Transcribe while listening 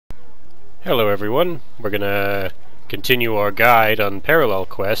Hello everyone, we're going to continue our guide on parallel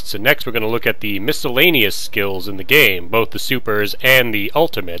quests, and next we're going to look at the miscellaneous skills in the game, both the supers and the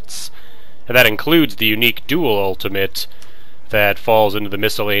ultimates. And that includes the unique dual ultimate that falls into the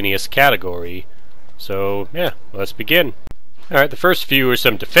miscellaneous category. So yeah, let's begin. Alright, the first few are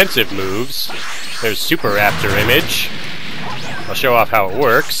some defensive moves. There's Super After Image. I'll show off how it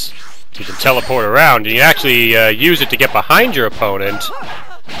works. You can teleport around, and you actually use it to get behind your opponent.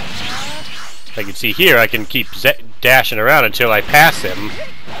 I can see here, I can keep dashing around until I pass him.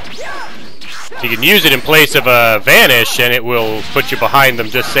 You can use it in place of a vanish, and it will put you behind them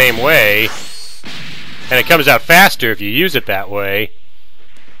just the same way. And it comes out faster if you use it that way.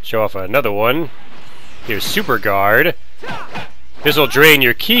 Show off another one. Here's Super Guard. This will drain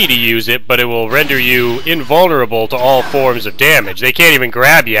your ki to use it, but it will render you invulnerable to all forms of damage. They can't even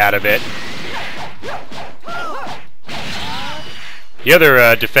grab you out of it. The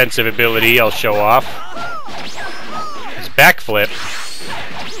other defensive ability I'll show off is Backflip.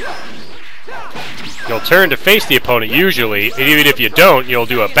 You'll turn to face the opponent usually, and even if you don't, you'll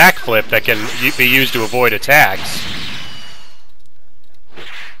do a backflip that can be used to avoid attacks.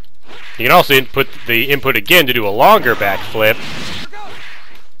 You can also input the input again to do a longer backflip.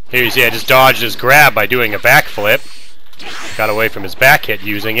 Here you see I just dodged his grab by doing a backflip. Got away from his back hit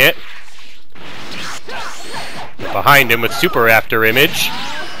using it. Behind him with Super After Image.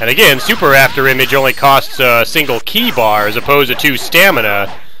 And again, Super After Image only costs a single ki bar as opposed to 2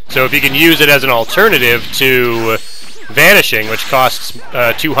 stamina. So if you can use it as an alternative to vanishing, which costs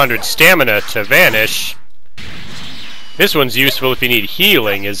 200 stamina to vanish. This one's useful if you need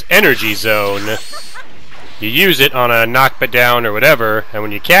healing, is Energy Zone. You use it on a knockdown or whatever, and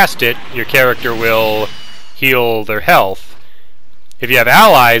when you cast it, your character will heal their health. If you have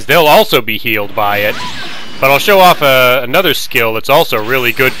allies, they'll also be healed by it. But I'll show off another skill that's also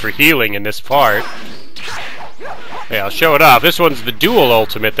really good for healing in this part. Yeah, I'll show it off. This one's the dual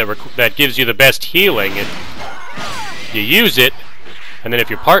ultimate that gives you the best healing. You use it, and then if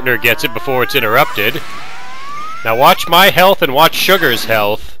your partner gets it before it's interrupted. Now watch my health and watch Sugar's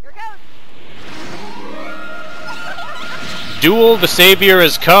health. Duel the Savior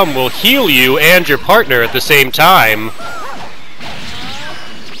Has Come will heal you and your partner at the same time.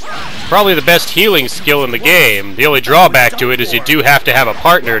 Probably the best healing skill in the game. The only drawback to it is you do have to have a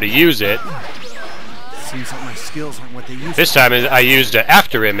partner to use it. Seems like my skills aren't what they used to be. This time I used an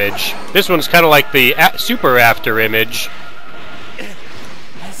After Image. This one's kind of like the Super After Image.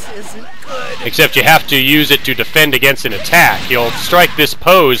 This isn't good. Except you have to use it to defend against an attack. You'll strike this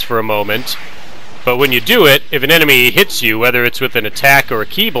pose for a moment, but when you do it, if an enemy hits you, whether it's with an attack or a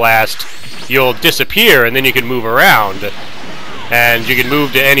ki blast, you'll disappear and then you can move around. And you can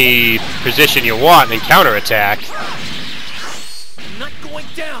move to any position you want and counterattack. I'm not going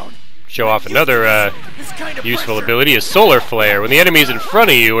down. Show off another useful ability is Solar Flare. When the enemy's in front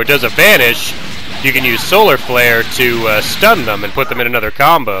of you or does a vanish, you can use Solar Flare to stun them and put them in another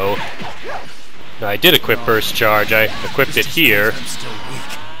combo. Now, I did equip Burst Charge. I equipped it here.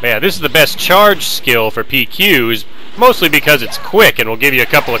 But yeah, this is the best charge skill for PQs, mostly because it's quick and will give you a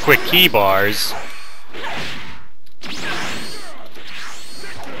couple of quick ki bars.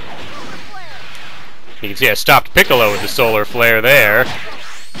 You can see I stopped Piccolo with the Solar Flare there.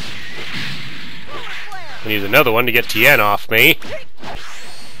 I use another one to get Tien off me.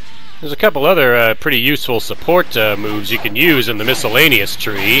 There's a couple other pretty useful support moves you can use in the miscellaneous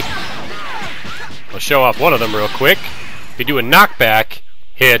tree. I'll show off one of them real quick. If you do a knockback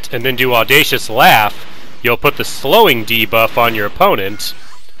hit and then do Audacious Laugh, you'll put the slowing debuff on your opponent.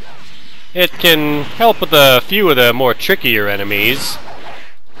 It can help with a few of the more trickier enemies.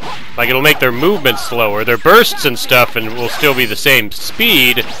 Like, it'll make their movement slower. Their bursts and stuff and will still be the same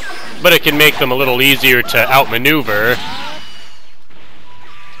speed, but it can make them a little easier to outmaneuver.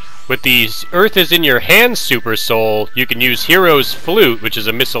 With the Earth is in Your Hands Super Soul, you can use Hero's Flute, which is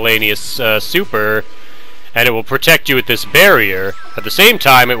a miscellaneous super, and it will protect you with this barrier. At the same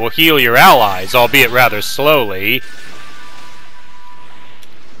time, it will heal your allies, albeit rather slowly.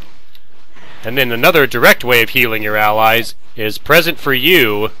 And then another direct way of healing your allies is Present for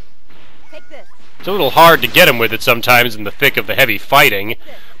You. It's a little hard to get them with it sometimes in the thick of the heavy fighting,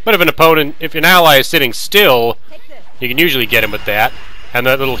 but if an ally is sitting still, you can usually get him with that. And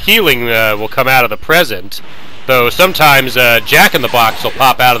that little healing will come out of the present, though sometimes Jack-in-the-Box will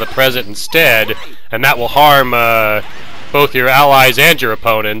pop out of the present instead, and that will harm both your allies and your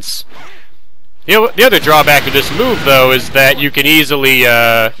opponents. The other drawback of this move, though, is that you can easily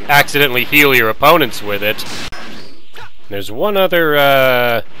accidentally heal your opponents with it. There's one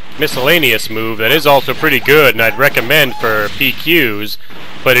other miscellaneous move that is also pretty good, and I'd recommend for PQs,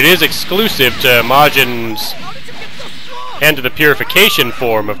 but it is exclusive to Majins and to the purification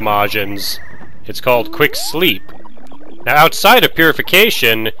form of Majins. It's called Quick Sleep. Now, outside of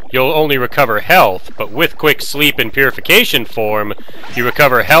purification, you'll only recover health, but with Quick Sleep in purification form, you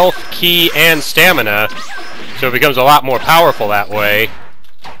recover health, ki, and stamina, so it becomes a lot more powerful that way.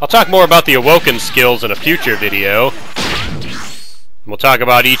 I'll talk more about the Awoken skills in a future video. We'll talk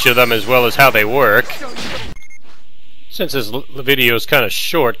about each of them as well as how they work. Since this video is kind of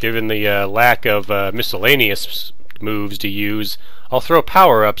short, given the lack of miscellaneous moves to use, I'll throw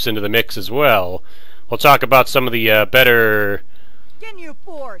power-ups into the mix as well. We'll talk about some of the better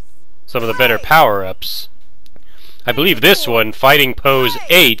power-ups. I believe this one, Fighting Pose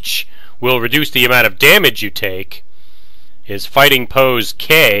H, will reduce the amount of damage you take. Is Fighting Pose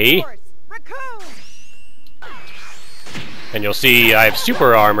K. And you'll see I have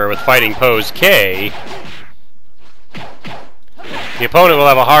super armor with Fighting Pose K. The opponent will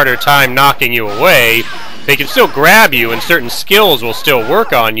have a harder time knocking you away. They can still grab you and certain skills will still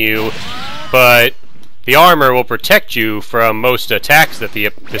work on you, but the armor will protect you from most attacks that the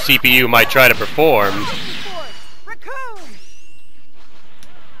CPU might try to perform.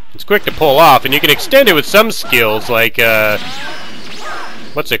 It's quick to pull off, and you can extend it with some skills like,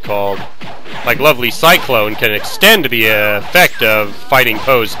 what's it called? Like Lovely Cyclone can extend the effect of Fighting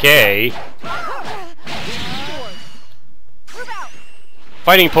Pose K.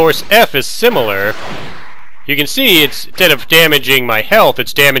 Fighting Pose F is similar. You can see it's, instead of damaging my health,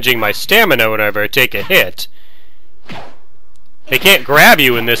 it's damaging my stamina whenever I take a hit. They can't grab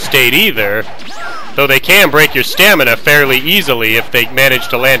you in this state either, though they can break your stamina fairly easily if they manage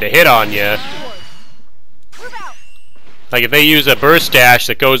to land a hit on you. Like if they use a burst dash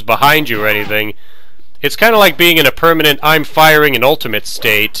that goes behind you or anything, it's kind of like being in a permanent I'm firing an ultimate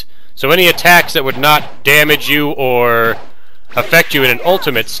state, so any attacks that would not damage you or affect you in an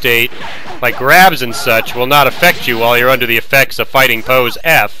ultimate state, like grabs and such, will not affect you while you're under the effects of Fighting Pose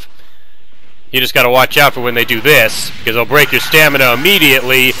F. You just gotta watch out for when they do this, because they'll break your stamina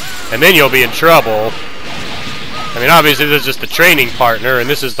immediately, and then you'll be in trouble. I mean, obviously this is just the training partner, and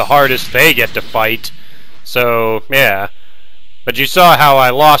this is the hardest they get to fight, so, yeah. But you saw how I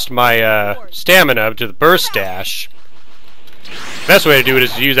lost my stamina to the burst dash. The best way to do it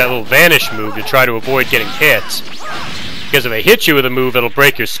is to use that little vanish move to try to avoid getting hit. Because if they hit you with a move, it'll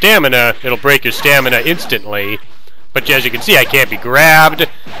break your stamina instantly. But as you can see, I can't be grabbed.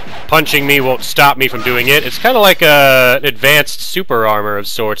 Punching me won't stop me from doing it. It's kind of like an advanced super armor of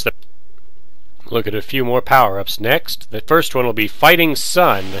sorts. Look at a few more power-ups next. The first one will be Fighting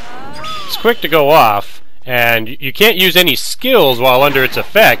Sun. It's quick to go off, and you can't use any skills while under its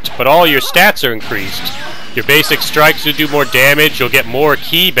effect, but all your stats are increased. Your basic strikes will do more damage, you'll get more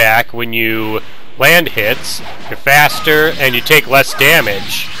ki back when you land hits, you're faster, and you take less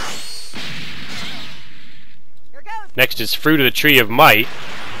damage. Next is Fruit of the Tree of Might.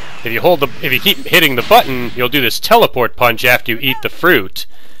 If you keep hitting the button, you'll do this teleport punch after you eat the fruit,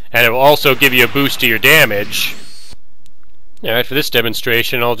 and it will also give you a boost to your damage. Alright, for this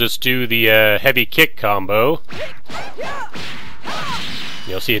demonstration, I'll just do the heavy kick combo.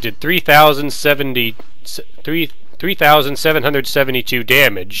 You'll see it did 3,772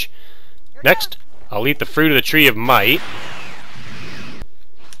 damage. Next, I'll eat the Fruit of the Tree of Might.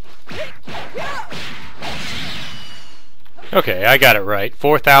 Okay, I got it right.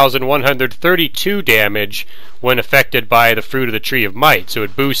 4,132 damage when affected by the Fruit of the Tree of Might, so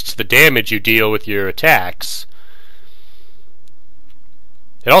it boosts the damage you deal with your attacks.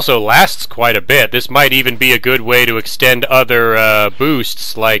 It also lasts quite a bit. This might even be a good way to extend other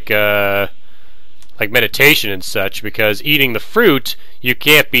boosts like meditation and such, because eating the fruit, you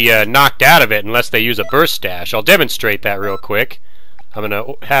can't be knocked out of it unless they use a burst dash. I'll demonstrate that real quick. I'm going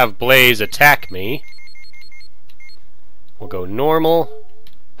to have Blaze attack me. We'll go normal.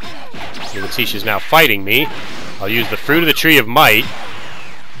 You can see she's now fighting me. I'll use the Fruit of the Tree of Might.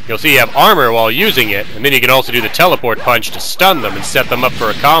 You'll see you have armor while using it, and then you can also do the teleport punch to stun them and set them up for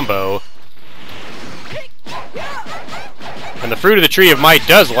a combo. And the Fruit of the Tree of Might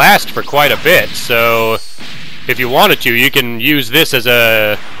does last for quite a bit, so if you wanted to, you can use this as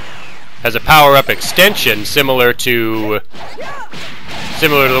a power-up extension, similar to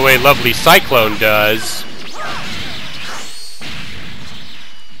the way Lovely Cyclone does.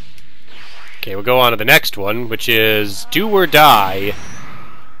 Okay, we'll go on to the next one, which is Do or Die.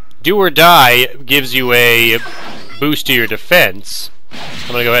 Do or Die gives you a boost to your defense. I'm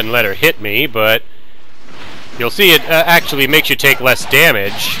going to go ahead and let her hit me, but you'll see it actually makes you take less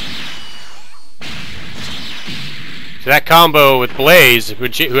damage. So that combo with Blaze, who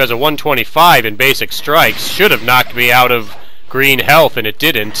has a 125 in basic strikes, should have knocked me out of green health, and it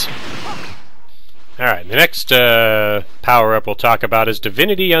didn't. Alright, the next power-up we'll talk about is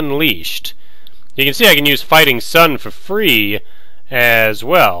Divinity Unleashed. You can see I can use Fighting Sun for free as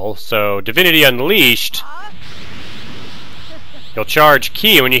well. So, Divinity Unleashed, you'll charge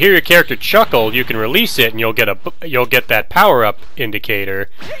ki, and when you hear your character chuckle, you can release it, and you'll get that power-up indicator.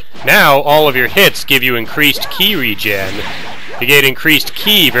 Now, all of your hits give you increased ki regen. You get increased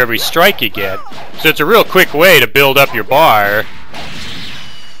ki for every strike you get. So it's a real quick way to build up your bar.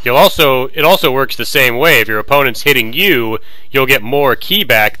 It also works the same way. If your opponent's hitting you, you'll get more ki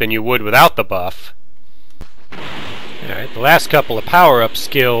back than you would without the buff. Alright, the last couple of power-up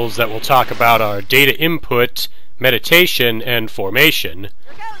skills that we'll talk about are Data Input, Meditation, and Formation.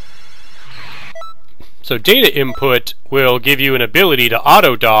 So Data Input will give you an ability to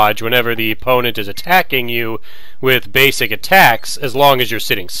auto-dodge whenever the opponent is attacking you with basic attacks, as long as you're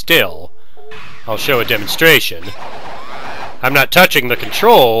sitting still. I'll show a demonstration. I'm not touching the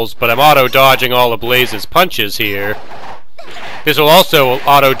controls, but I'm auto-dodging all of Blaze's punches here. This will also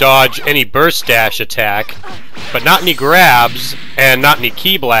auto-dodge any burst dash attack, but not any grabs, and not any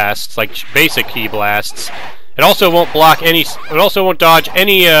ki blasts, like basic ki blasts. It also won't block any. It also won't dodge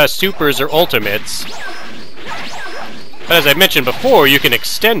any supers or ultimates. But as I mentioned before, you can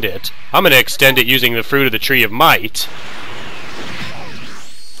extend it. I'm going to extend it using the Fruit of the Tree of Might.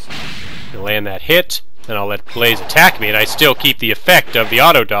 I'll land that hit, then I'll let Blaze attack me, and I still keep the effect of the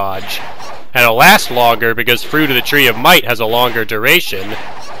auto dodge. And it'll last longer because Fruit of the Tree of Might has a longer duration.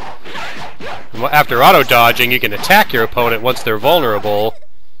 After auto dodging, you can attack your opponent once they're vulnerable.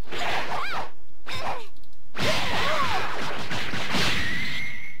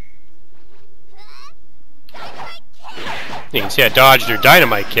 You can see I dodged your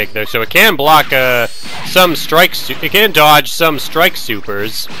dynamite kick there, so it can block some strikes. It can dodge some strike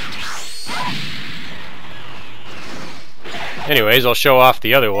supers. Anyways, I'll show off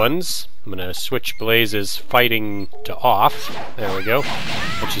the other ones. I'm gonna switch Blaze's fighting to off. There we go.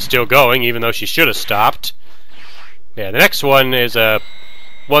 And she's still going, even though she should have stopped. Yeah, the next one is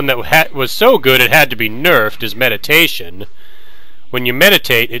one that was so good it had to be nerfed, is Meditation. When you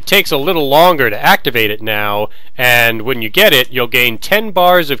meditate, it takes a little longer to activate it now, and when you get it, you'll gain 10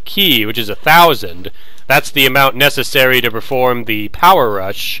 bars of ki, which is 1,000. That's the amount necessary to perform the power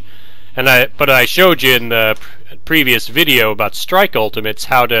rush. But I showed you in the previous video about strike ultimates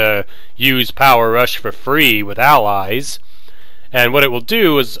how to use power rush for free with allies. And what it will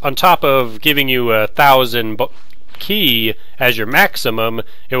do is, on top of giving you 1,000 ki as your maximum,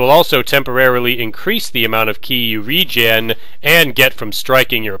 it will also temporarily increase the amount of ki you regen and get from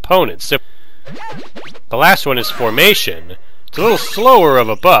striking your opponents. So the last one is Formation. It's a little slower of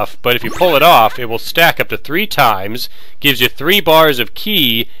a buff, but if you pull it off, it will stack up to 3 times, gives you 3 bars of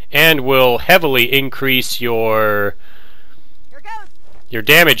ki, and will heavily increase your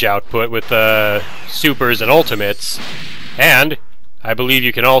damage output with supers and ultimates. And I believe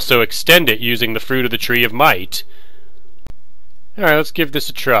you can also extend it using the Fruit of the Tree of Might. Alright, let's give this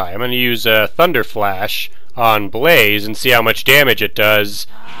a try. I'm going to use Thunder Flash on Blaze and see how much damage it does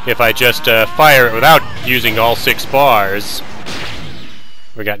if I just fire it without using all 6 bars.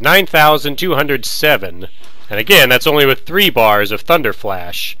 We got 9,207. And again, that's only with 3 bars of Thunder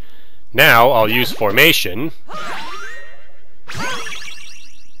Flash. Now, I'll use Formation.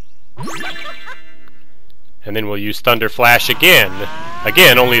 And then we'll use Thunder Flash again.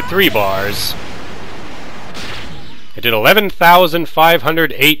 Again, only 3 bars. It did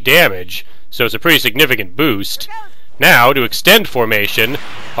 11,508 damage, so it's a pretty significant boost. Now, to extend Formation,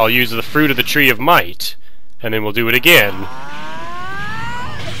 I'll use the Fruit of the Tree of Might, and then we'll do it again.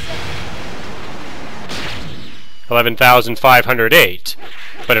 11,508.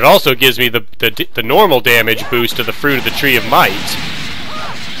 But it also gives me the normal damage boost of the Fruit of the Tree of Might.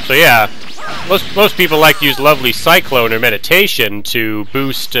 So yeah, most people like to use Lovely Cyclone or Meditation to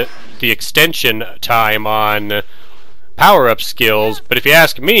boost the extension time on power-up skills, but if you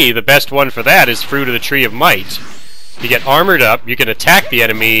ask me, the best one for that is Fruit of the Tree of Might. You get armored up, you can attack the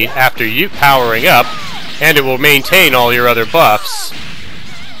enemy after you powering up, and it will maintain all your other buffs.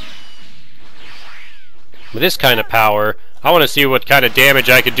 With this kind of power, I want to see what kind of damage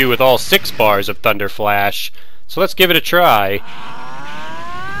I could do with all 6 bars of Thunder Flash, so let's give it a try.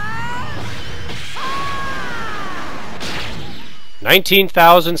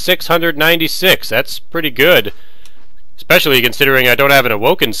 $19,696, that's pretty good. Especially considering I don't have an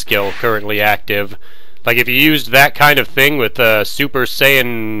Awoken skill currently active. Like, if you used that kind of thing with Super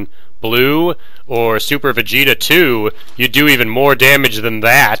Saiyan Blue or Super Vegeta 2, you'd do even more damage than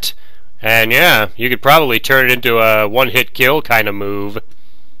that. And yeah, you could probably turn it into a one-hit kill kind of move.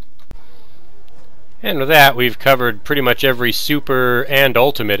 And with that, we've covered pretty much every super and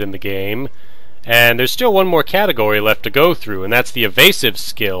ultimate in the game. And there's still one more category left to go through, and that's the evasive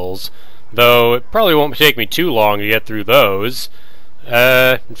skills. Though it probably won't take me too long to get through those.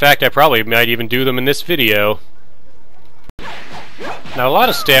 In fact, I probably might even do them in this video. Now, a lot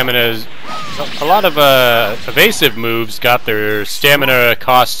of evasive moves got their stamina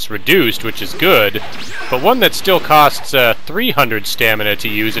costs reduced, which is good, but one that still costs 300 stamina to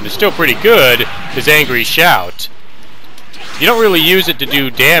use and is still pretty good is Angry Shout. You don't really use it to do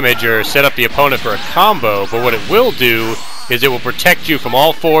damage or set up the opponent for a combo, but what it will do is it will protect you from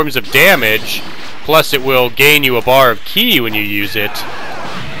all forms of damage, plus it will gain you a bar of ki when you use it.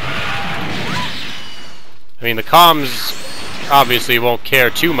 I mean, the comms obviously won't care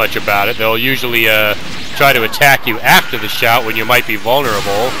too much about it. They'll usually try to attack you after the shout when you might be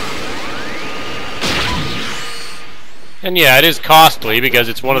vulnerable. And yeah, it is costly because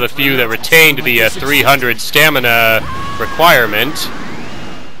it's one of the few that retained the 300 stamina requirement.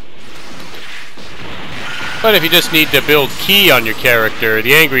 But if you just need to build ki on your character,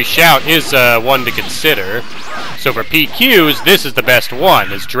 the Angry Shout is one to consider. So for PQs, this is the best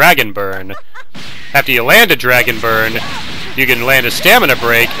one, is Dragon Burn. After you land a Dragon Burn, you can land a stamina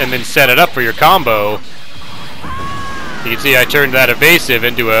break and then set it up for your combo. You can see I turned that evasive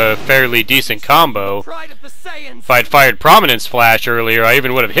into a fairly decent combo. If I'd fired Prominence Flash earlier, I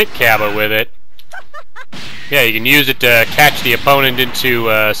even would have hit Kaba with it. Yeah, you can use it to catch the opponent into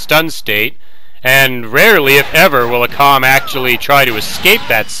a stun state, and rarely, if ever, will a comm actually try to escape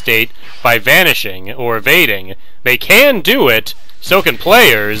that state by vanishing or evading. They can do it, so can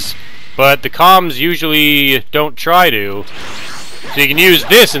players, but the comms usually don't try to. So you can use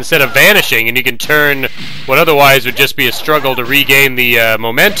this instead of vanishing, and you can turn what otherwise would just be a struggle to regain the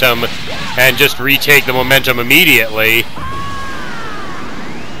momentum, and just retake the momentum immediately.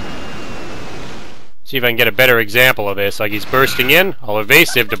 See if I can get a better example of this. Like, he's bursting in, I'll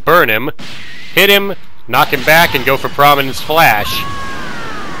evasive to burn him, hit him, knock him back, and go for Prominence Flash.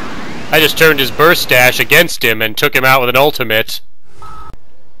 I just turned his burst dash against him and took him out with an ultimate.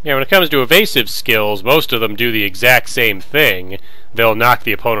 Yeah, when it comes to evasive skills, most of them do the exact same thing. They'll knock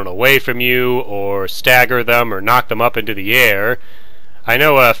the opponent away from you, or stagger them, or knock them up into the air. I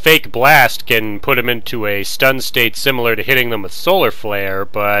know a Fake Blast can put them into a stun state similar to hitting them with Solar Flare,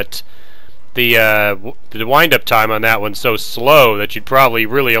 but the wind-up time on that one's so slow that you'd probably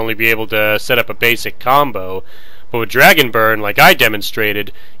really only be able to set up a basic combo. But with Dragon Burn, like I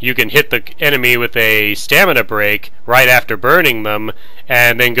demonstrated, you can hit the enemy with a stamina break right after burning them,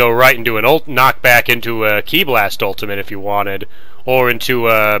 and then go right into an knockback into a Ki Blast ultimate if you wanted, or into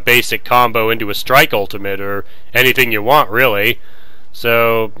a basic combo into a Strike ultimate, or anything you want, really.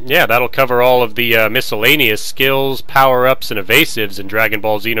 So, yeah, that'll cover all of the miscellaneous skills, power-ups, and evasives in Dragon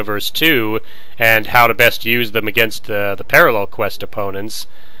Ball Xenoverse 2, and how to best use them against the Parallel Quest opponents.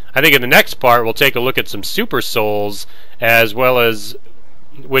 I think in the next part we'll take a look at some Super Souls, as well as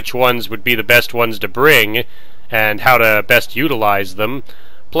which ones would be the best ones to bring, and how to best utilize them.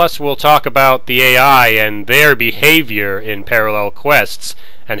 Plus we'll talk about the AI and their behavior in Parallel Quests,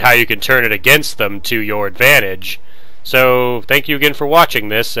 and how you can turn it against them to your advantage. So, thank you again for watching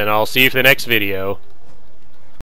this, and I'll see you for the next video.